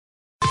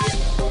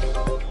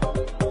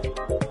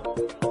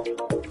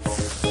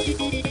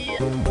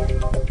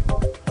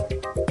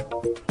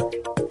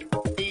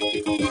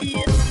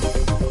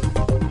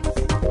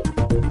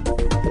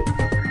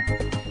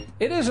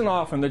isn't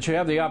often that you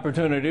have the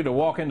opportunity to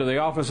walk into the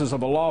offices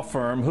of a law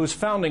firm whose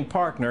founding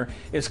partner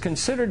is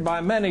considered by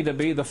many to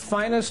be the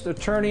finest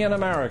attorney in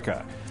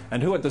America,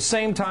 and who at the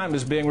same time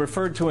is being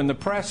referred to in the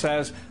press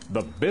as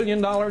the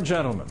billion-dollar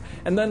gentleman,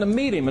 and then to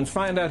meet him and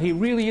find out he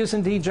really is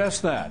indeed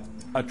just that,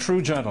 a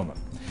true gentleman.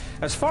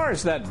 As far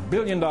as that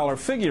billion-dollar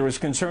figure is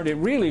concerned, it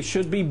really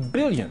should be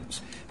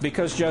billions,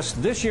 because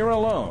just this year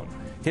alone,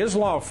 his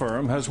law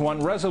firm has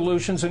won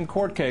resolutions in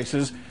court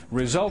cases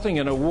resulting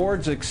in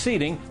awards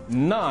exceeding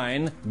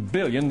 $9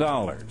 billion.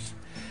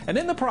 And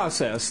in the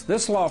process,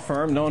 this law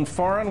firm, known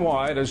far and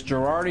wide as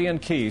Girardi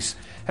and Keese,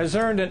 has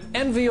earned an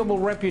enviable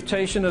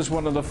reputation as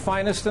one of the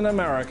finest in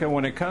America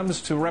when it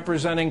comes to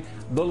representing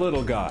the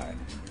little guy,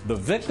 the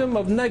victim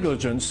of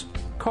negligence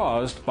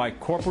caused by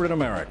corporate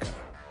America.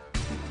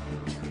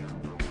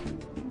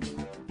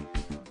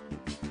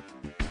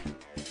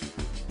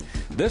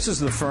 This is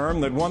the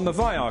firm that won the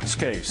Vioxx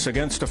case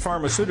against a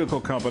pharmaceutical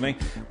company,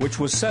 which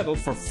was settled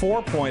for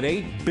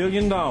 $4.8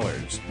 billion,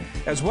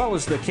 as well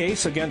as the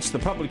case against the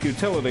public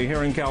utility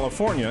here in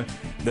California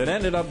that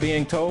ended up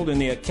being told in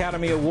the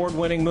Academy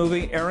Award-winning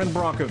movie Erin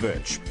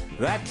Brockovich.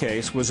 That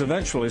case was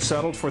eventually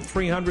settled for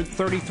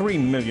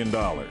 $333 million.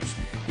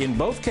 In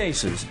both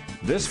cases,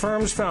 this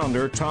firm's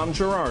founder, Tom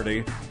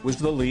Girardi, was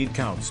the lead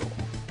counsel.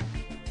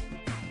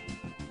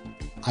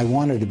 I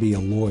wanted to be a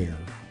lawyer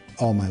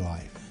all my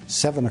life.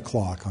 7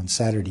 o'clock on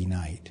Saturday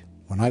night,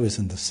 when I was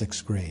in the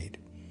 6th grade,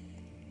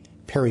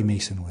 Perry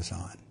Mason was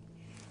on.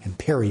 And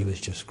Perry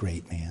was just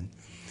great, man.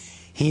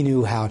 He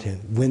knew how to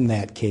win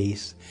that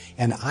case.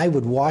 And I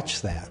would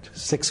watch that,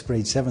 6th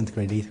grade, 7th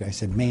grade, 8th grade. I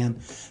said, man,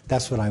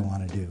 that's what I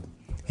want to do.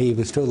 He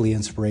was totally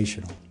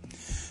inspirational.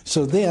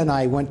 So then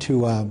I went to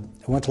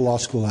law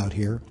school out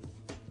here,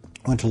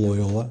 went to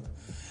Loyola.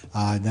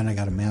 Then I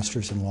got a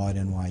master's in law at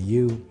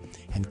NYU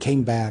and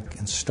came back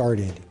and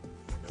started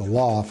the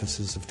law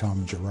offices of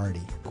Tom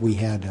Girardi. We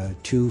had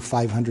 2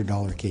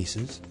 $500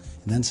 cases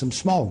and then some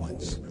small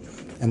ones,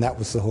 and that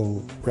was the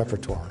whole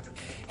repertoire.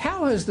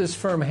 How has this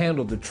firm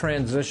handled the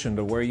transition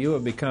to where you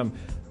have become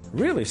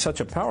really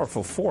such a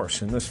powerful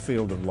force in this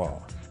field of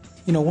law?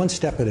 You know, one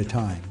step at a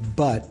time,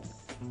 but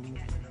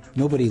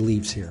nobody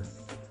leaves here.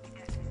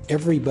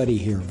 Everybody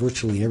here,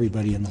 virtually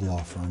everybody in the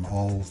law firm,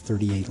 all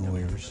 38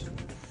 lawyers,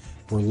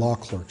 were law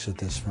clerks at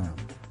this firm.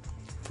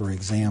 For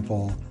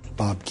example,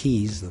 Bob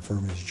Keese, the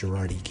firm is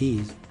Girardi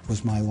Keese,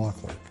 was my law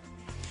clerk.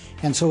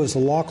 And so as a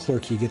law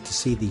clerk, you get to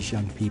see these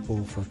young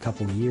people for a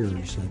couple of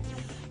years, and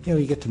you know,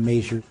 you get to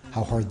measure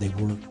how hard they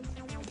work,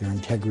 their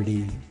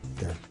integrity,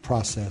 their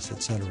process,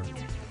 etc.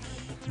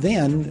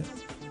 Then,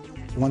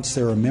 once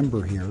they're a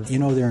member here, you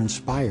know, they're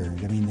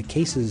inspired. I mean, the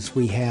cases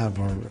we have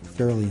are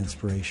fairly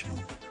inspirational.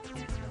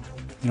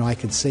 You know, I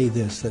could say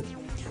this, that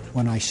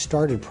when I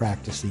started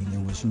practicing,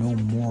 there was no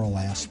moral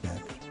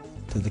aspect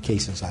to the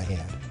cases I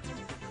had.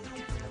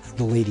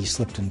 The lady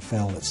slipped and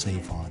fell at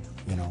Savon,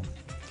 you know.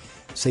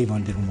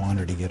 Savon didn't want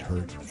her to get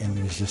hurt, and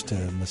it was just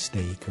a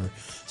mistake. Or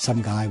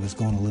some guy was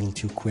going a little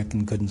too quick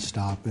and couldn't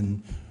stop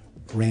and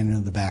ran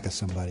into the back of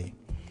somebody.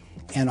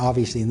 And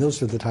obviously, and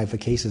those are the type of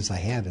cases I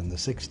had in the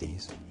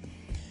 60s.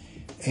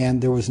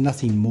 And there was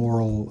nothing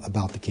moral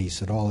about the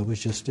case at all. It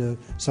was just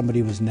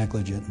somebody was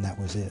negligent, and that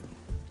was it.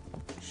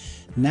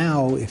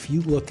 Now, if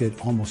you look at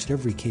almost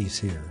every case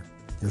here,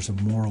 there's a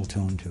moral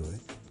tone to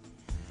it,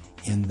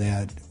 in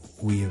that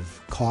we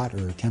have caught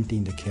or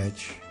attempting to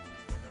catch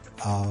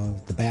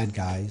the bad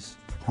guys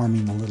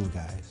harming the little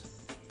guys,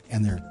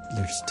 and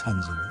there's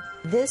tons of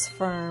it. This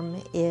firm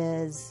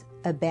is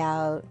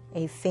about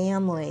a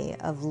family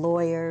of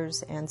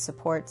lawyers and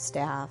support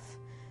staff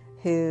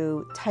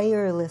who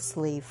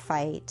tirelessly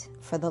fight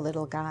for the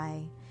little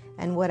guy.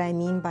 And what I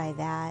mean by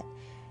that,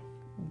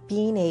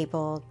 being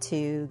able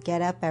to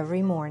get up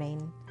every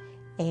morning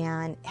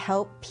and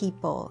help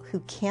people who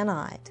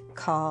cannot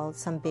call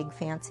some big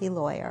fancy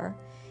lawyer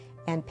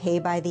and pay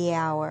by the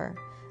hour,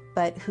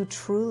 but who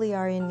truly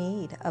are in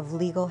need of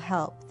legal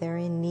help. They're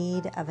in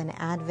need of an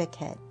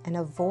advocate and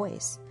a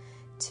voice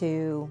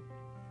to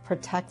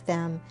protect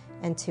them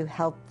and to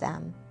help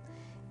them.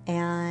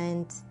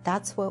 And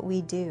that's what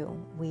we do.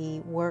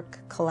 We work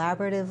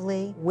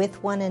collaboratively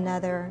with one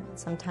another,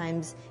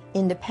 sometimes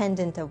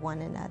independent of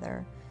one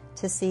another,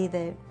 to see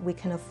that we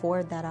can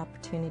afford that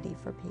opportunity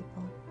for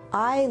people.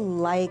 I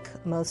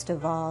like most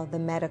of all the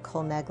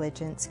medical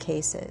negligence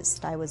cases.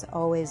 I was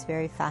always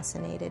very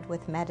fascinated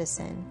with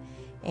medicine,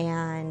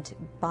 and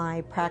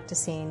by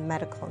practicing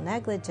medical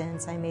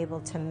negligence, I'm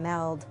able to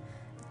meld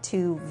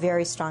two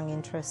very strong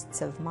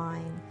interests of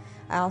mine.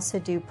 I also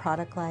do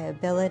product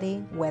liability,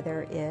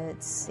 whether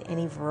it's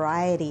any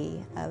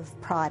variety of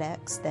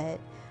products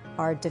that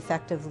are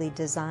defectively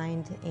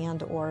designed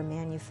and or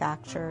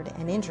manufactured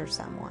and injure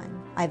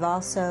someone. I've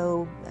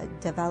also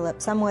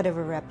developed somewhat of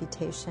a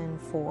reputation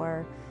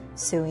for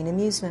suing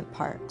amusement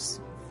parks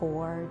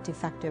for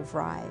defective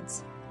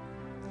rides.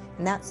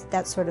 And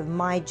that's sort of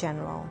my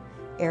general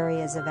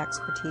areas of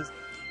expertise.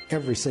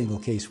 Every single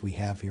case we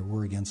have here,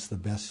 we're against the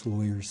best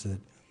lawyers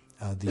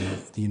that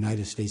the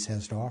United States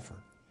has to offer.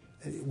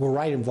 We're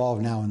right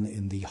involved now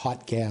in the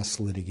hot gas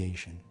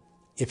litigation.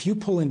 If you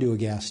pull into a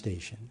gas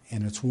station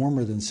and it's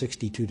warmer than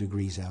 62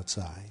 degrees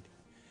outside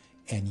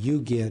and you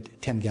get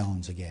 10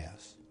 gallons of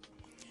gas,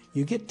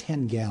 you get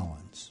 10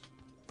 gallons,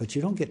 but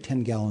you don't get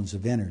 10 gallons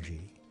of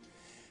energy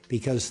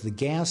because the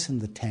gas in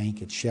the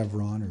tank at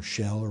Chevron or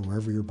Shell or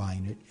wherever you're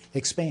buying it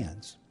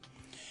expands.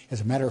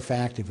 As a matter of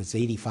fact, if it's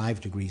 85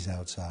 degrees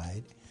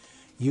outside,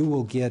 you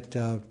will get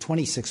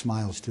 26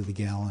 miles to the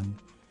gallon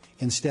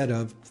instead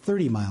of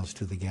 30 miles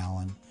to the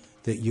gallon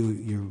that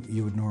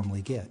you would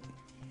normally get.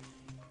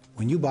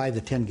 When you buy the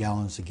 10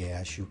 gallons of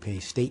gas, you pay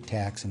state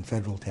tax and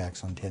federal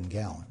tax on 10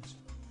 gallons.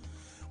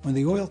 When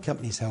the oil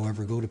companies,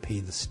 however, go to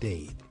pay the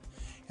state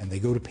and they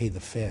go to pay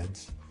the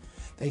feds,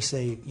 they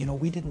say, you know,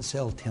 we didn't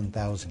sell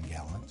 10,000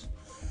 gallons.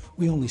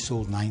 We only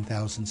sold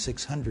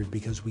 9,600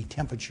 because we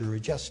temperature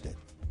adjusted.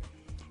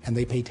 And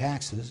they pay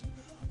taxes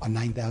on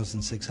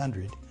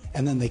 9,600,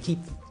 and then they keep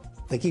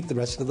the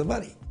rest of the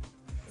money.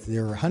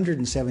 There are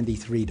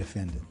 173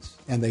 defendants,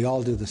 and they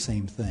all do the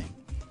same thing.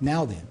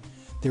 Now then,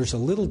 there's a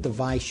little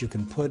device you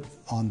can put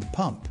on the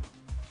pump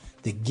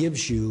that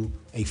gives you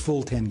a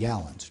full 10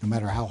 gallons, no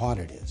matter how hot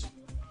it is.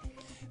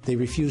 They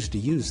refuse to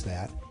use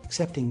that,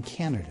 except in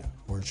Canada,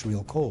 where it's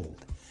real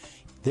cold.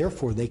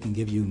 Therefore, they can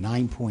give you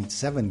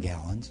 9.7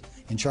 gallons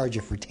and charge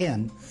you for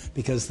 10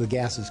 because the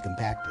gas is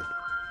compacted.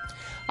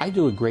 I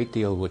do a great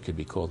deal of what could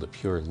be called the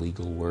pure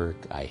legal work.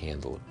 I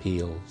handle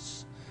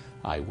appeals.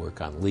 I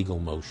work on legal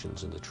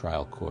motions in the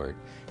trial court.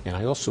 And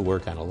I also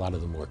work on a lot of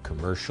the more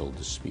commercial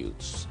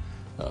disputes,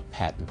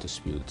 patent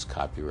disputes,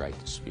 copyright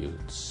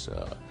disputes,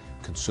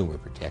 consumer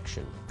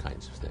protection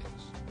kinds of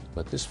things.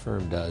 What this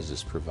firm does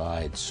is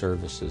provide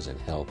services and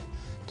help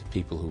to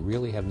people who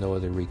really have no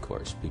other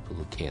recourse, people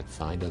who can't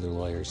find other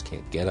lawyers,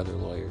 can't get other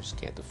lawyers,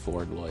 can't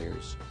afford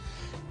lawyers.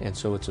 And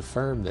so it's a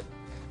firm that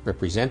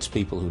represents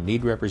people who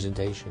need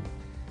representation,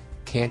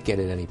 can't get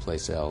it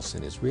anyplace else,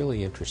 and is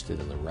really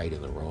interested in the right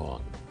and the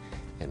wrong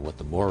and what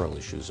the moral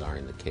issues are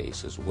in the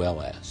case, as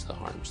well as the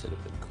harms that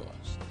have been caused.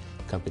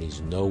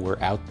 Companies know we're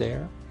out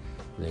there.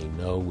 They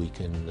know we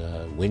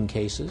can win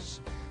cases.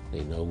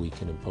 They know we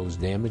can impose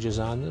damages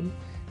on them.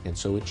 And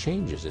so it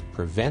changes. It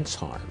prevents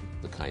harm,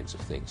 the kinds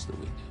of things that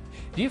we do.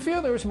 Do you feel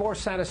there's more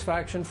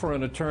satisfaction for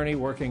an attorney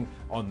working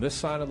on this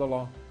side of the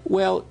law?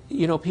 Well,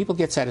 you know, people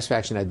get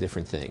satisfaction out of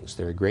different things.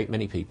 There are a great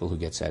many people who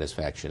get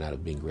satisfaction out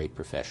of being great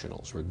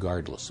professionals,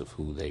 regardless of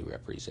who they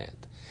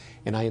represent.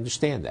 And I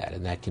understand that,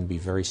 and that can be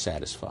very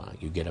satisfying.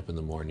 You get up in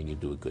the morning, you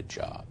do a good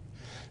job.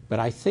 But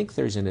I think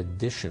there's an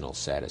additional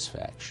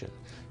satisfaction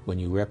when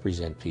you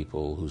represent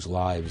people whose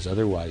lives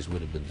otherwise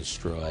would have been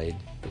destroyed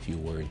if you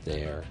weren't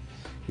there.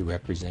 You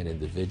represent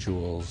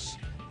individuals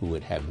who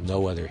would have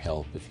no other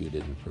help if you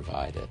didn't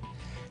provide it.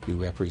 You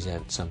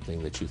represent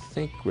something that you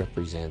think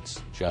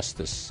represents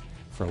justice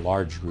for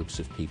large groups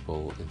of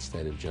people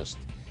instead of just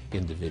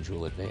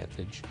individual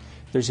advantage.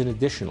 There's an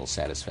additional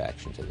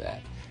satisfaction to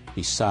that,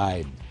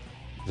 beside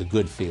the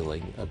good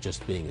feeling of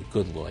just being a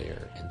good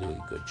lawyer and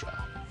doing a good job.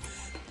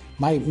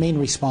 My main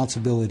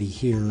responsibility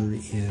here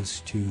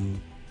is to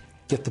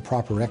get the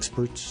proper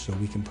experts so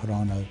we can put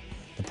on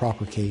the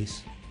proper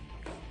case,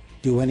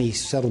 do any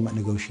settlement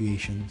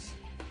negotiations,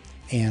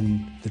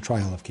 and the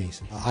trial of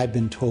cases. I've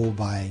been told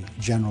by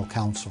general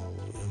counsel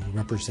who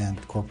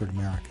represent corporate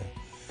America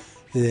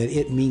that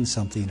it means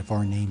something if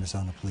our name is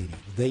on a pleading.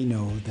 They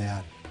know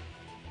that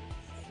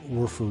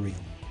we're for real.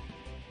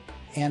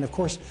 And of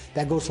course,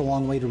 that goes a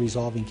long way to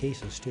resolving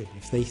cases too.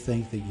 If they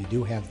think that you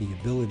do have the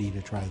ability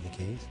to try the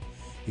case,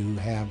 you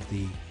have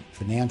the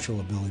financial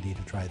ability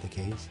to try the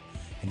case,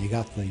 and you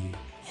got the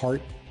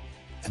heart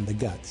and the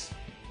guts,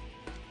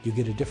 you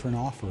get a different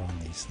offer on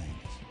these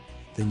things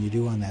than you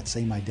do on that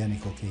same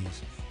identical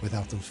case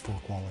without those four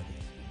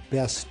qualities.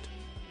 Best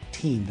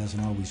team doesn't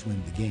always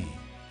win the game,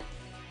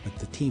 but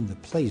the team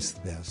that plays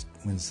the best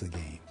wins the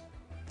game.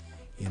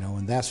 You know,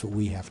 and that's what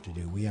we have to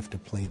do. We have to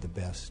play the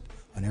best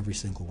on every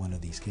single one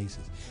of these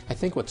cases. I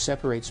think what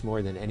separates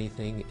more than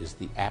anything is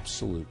the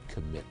absolute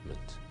commitment.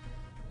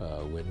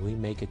 When we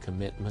make a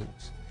commitment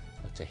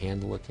to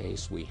handle a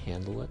case, we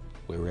handle it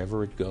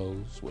wherever it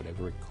goes,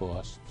 whatever it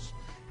costs,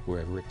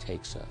 wherever it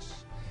takes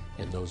us.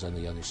 And those on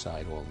the other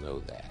side all know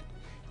that.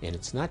 And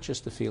it's not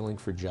just the feeling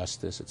for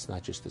justice, it's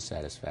not just the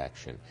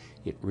satisfaction.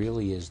 It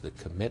really is the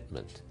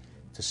commitment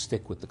to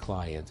stick with the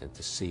client and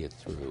to see it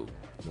through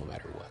no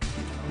matter what.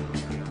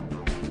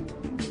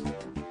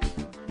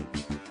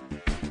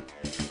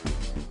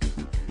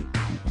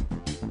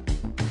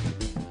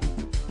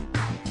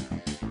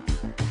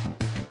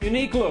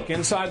 Unique look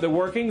inside the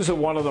workings of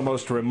one of the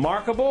most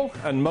remarkable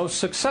and most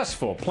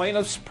successful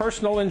plaintiffs'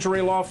 personal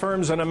injury law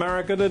firms in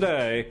America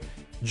today,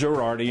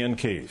 Girardi and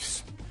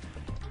Keese.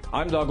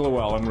 I'm Doug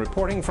Llewellyn,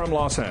 reporting from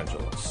Los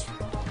Angeles.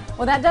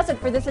 Well, that does it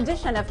for this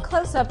edition of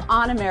Close Up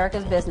on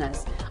America's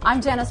Business.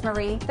 I'm Janice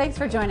Marie. Thanks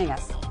for joining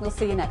us. We'll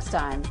see you next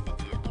time.